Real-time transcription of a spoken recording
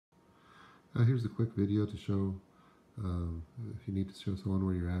Here's a quick video to show if you need to show someone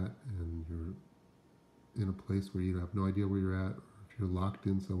where you're at and you're in a place where you have no idea where you're at, or if you're locked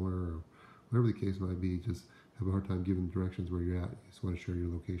in somewhere, or whatever the case might be, just have a hard time giving directions where you're at. You just want to share your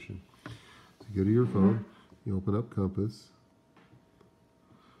location. So you go to your phone, you open up Compass,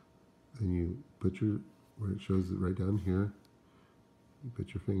 and you put where it shows it right down here, you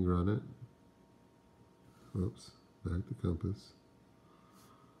put your finger on it. Oops, back to Compass.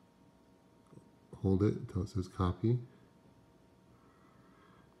 Hold it until it says copy.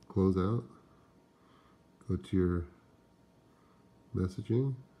 Close out. Go to your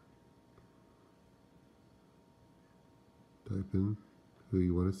messaging. Type in who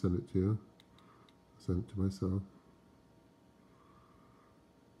you want to send it to. Send it to myself.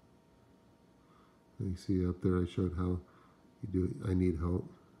 And you see up there I showed how you do it. I need help.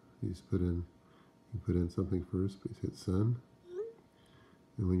 You just put in something first, please hit send.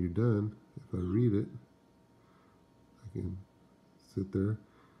 And when you're done, if I read it, I can sit there.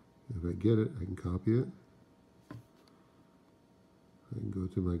 If I get it, I can copy it. I can go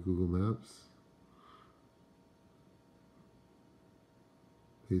to my Google Maps,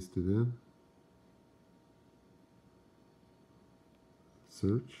 paste it in,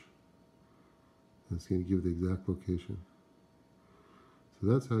 search, and it's going to give the exact location. So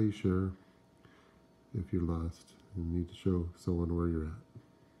that's how you share if you're lost and need to show someone where you're at.